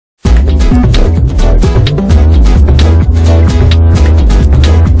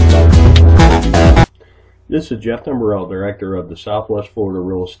This is Jeff Timberell, Director of the Southwest Florida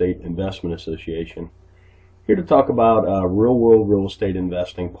Real Estate Investment Association, here to talk about real-world real estate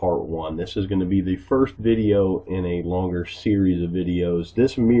investing Part 1. This is going to be the first video in a longer series of videos.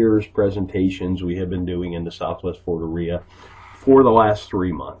 This mirrors presentations we have been doing in the Southwest Florida REIA for the last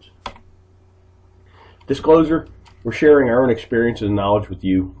 3 months. Disclosure, we're sharing our own experiences and knowledge with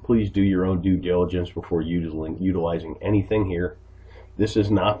you. Please do your own due diligence before utilizing anything here. This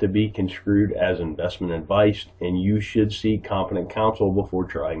is not to be construed as investment advice, and you should seek competent counsel before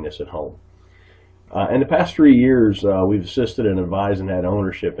trying this at home. In the past 3 years, we've assisted and advised and had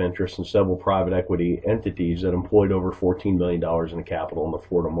ownership interests in several private equity entities that employed over $14 million in capital in the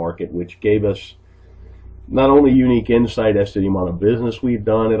Florida market, which gave us not only unique insight as to the amount of business we've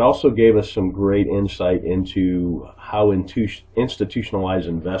done, it also gave us some great insight into how institutionalized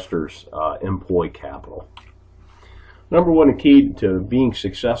investors employ capital. Number one key to being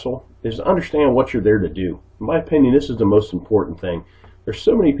successful is to understand what you're there to do. In my opinion, this is the most important thing. There's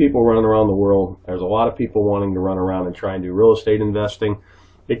so many people running around the world. There's a lot of people wanting to run around and try and do real estate investing.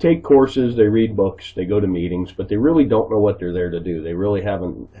 They take courses, they read books, they go to meetings, but they really don't know what they're there to do. They really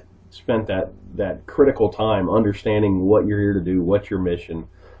haven't spent that critical time understanding what you're here to do, what's your mission,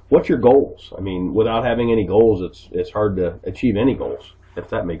 what's your goals. I mean, without having any goals, it's hard to achieve any goals, if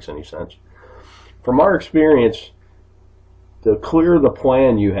that makes any sense. From our experience, the clearer the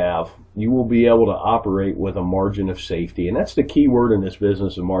plan you have, you will be able to operate with a margin of safety. And that's the key word in this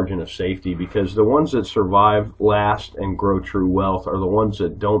business, a margin of safety, because the ones that survive, last, and grow true wealth are the ones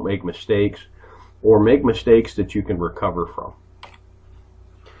that don't make mistakes or make mistakes that you can recover from.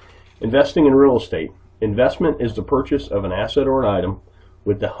 Investing in real estate. Investment is the purchase of an asset or an item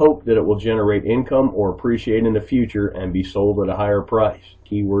with the hope that it will generate income or appreciate in the future and be sold at a higher price.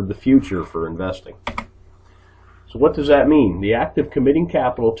 Keyword, the future for investing. So what does that mean? The act of committing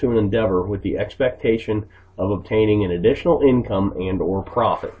capital to an endeavor with the expectation of obtaining an additional income and or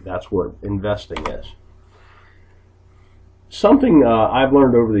profit. That's what investing is. Something I've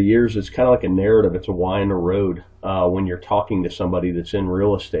learned over the years, it's kind of like a narrative. It's a why in the road when you're talking to somebody that's in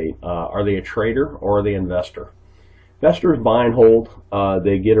real estate. Are they a trader or are they an investor? Investors buy and hold.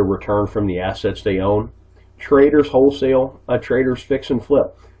 They get a return from the assets they own. Traders wholesale. Traders fix and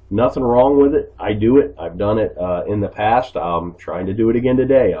flip. Nothing wrong with it. I do it. I've done it in the past. I'm trying to do it again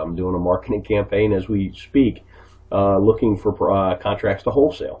today. I'm doing a marketing campaign as we speak, looking for contracts to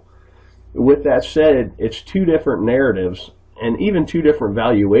wholesale. With that said, it's two different narratives and even two different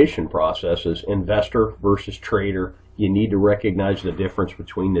valuation processes, investor versus trader. You need to recognize the difference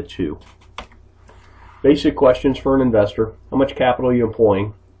between the two. Basic questions for an investor. How much capital are you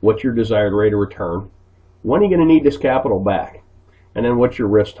employing? What's your desired rate of return? When are you going to need this capital back? And then what's your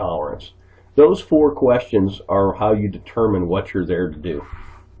risk tolerance? Those 4 questions are how you determine what you're there to do.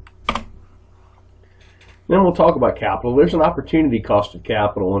 Then we'll talk about capital. There's an opportunity cost of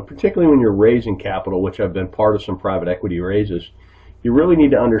capital, and particularly when you're raising capital, which I've been part of some private equity raises, you really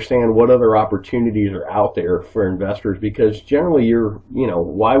need to understand what other opportunities are out there for investors, because generally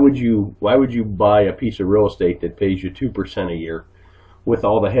why would you buy a piece of real estate that pays you 2% a year with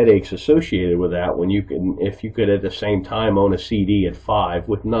all the headaches associated with that, when you can, if you could at the same time own a CD at 5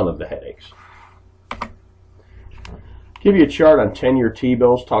 with none of the headaches. Give you a chart on 10-year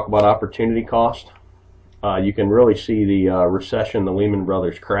T-bills, talk about opportunity cost. You can really see the recession, the Lehman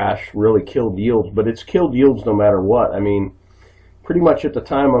Brothers crash really killed yields, but it's killed yields no matter what. I mean, pretty much at the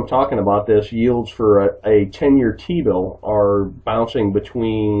time I'm talking about this, yields for a 10-year T-bill are bouncing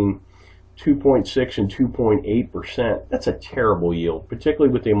between 2.6 and 2.8%. That's a terrible yield,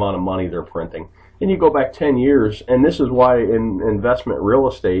 particularly with the amount of money they're printing. And you go back 10 years, and this is why investment real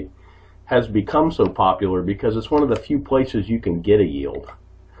estate has become so popular, because it's one of the few places you can get a yield.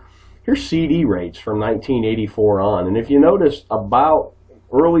 Here's CD rates from 1984 on, and if you notice, about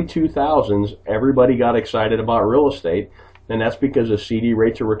early 2000s, everybody got excited about real estate, and that's because the CD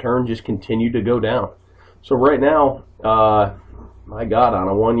rates of return just continued to go down. So right now, my God, on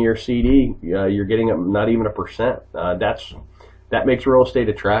a 1-year CD, you're getting not even 1%. That makes real estate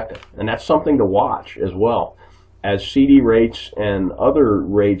attractive, and that's something to watch as well. As CD rates and other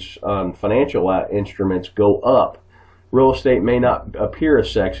rates on financial instruments go up, real estate may not appear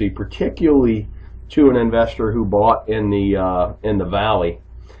as sexy, particularly to an investor who bought in the valley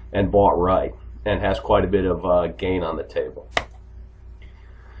and bought right and has quite a bit of gain on the table.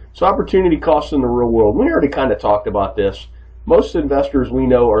 So opportunity costs in the real world. We already kind of talked about this. Most investors we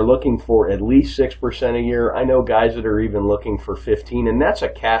know are looking for at least 6% a year. I know guys that are even looking for 15%, and that's a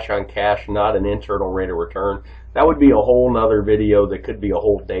cash on cash, not an internal rate of return. That would be a whole nother video that could be a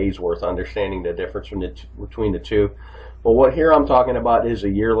whole day's worth, understanding the difference between the two. But what here I'm talking about is a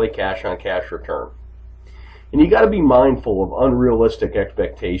yearly cash on cash return. And you got to be mindful of unrealistic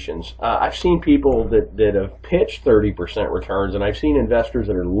expectations. I've seen people that have pitched 30% returns, and I've seen investors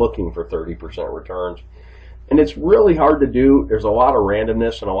that are looking for 30% returns. And it's really hard to do. There's a lot of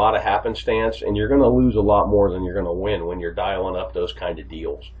randomness and a lot of happenstance, and you're going to lose a lot more than you're going to win when you're dialing up those kind of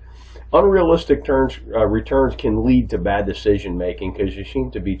deals. Unrealistic returns can lead to bad decision making because you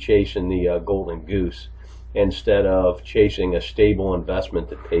seem to be chasing the golden goose instead of chasing a stable investment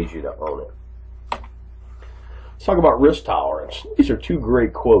that pays you to own it. Let's talk about risk tolerance. These are two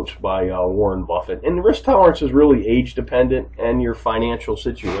great quotes by Warren Buffett. And risk tolerance is really age dependent and your financial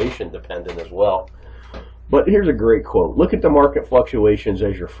situation dependent as well. But here's a great quote. Look at the market fluctuations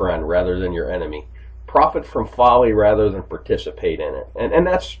as your friend rather than your enemy. Profit from folly rather than participate in it. And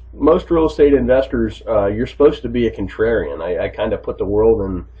that's most real estate investors. You're supposed to be a contrarian. I kind of put the world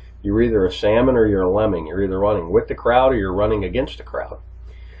in, you're either a salmon or you're a lemming. You're either running with the crowd or you're running against the crowd.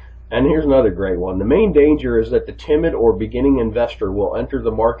 And here's another great one. The main danger is that the timid or beginning investor will enter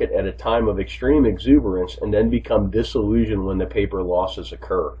the market at a time of extreme exuberance and then become disillusioned when the paper losses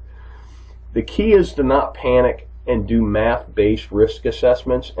occur. The key is to not panic and do math-based risk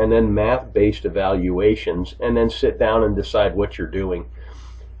assessments and then math-based evaluations and then sit down and decide what you're doing.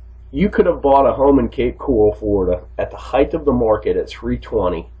 You could have bought a home in Cape Coral, Florida at the height of the market at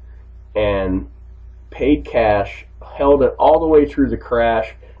 $320 and paid cash, held it all the way through the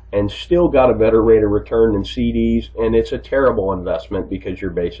crash, and still got a better rate of return than CDs, and it's a terrible investment because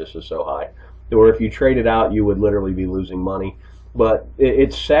your basis is so high. Or if you trade it out, you would literally be losing money. But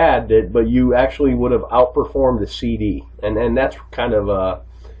it's sad but you actually would have outperformed the CD, and that's kind of a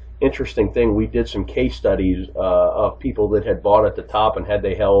interesting thing. We did some case studies of people that had bought at the top and had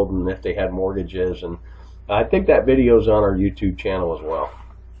they held and if they had mortgages, and I think that video is on our YouTube channel as well.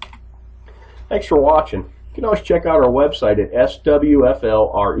 Thanks for watching. You can always check out our website at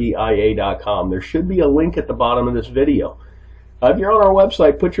swflreia.com. There should be a link at the bottom of this video. If you're on our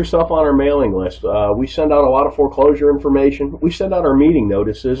website, put yourself on our mailing list. We send out a lot of foreclosure information. We send out our meeting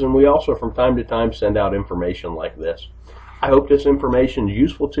notices, and we also from time to time send out information like this. I hope this information is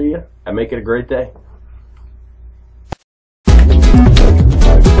useful to you, and make it a great day.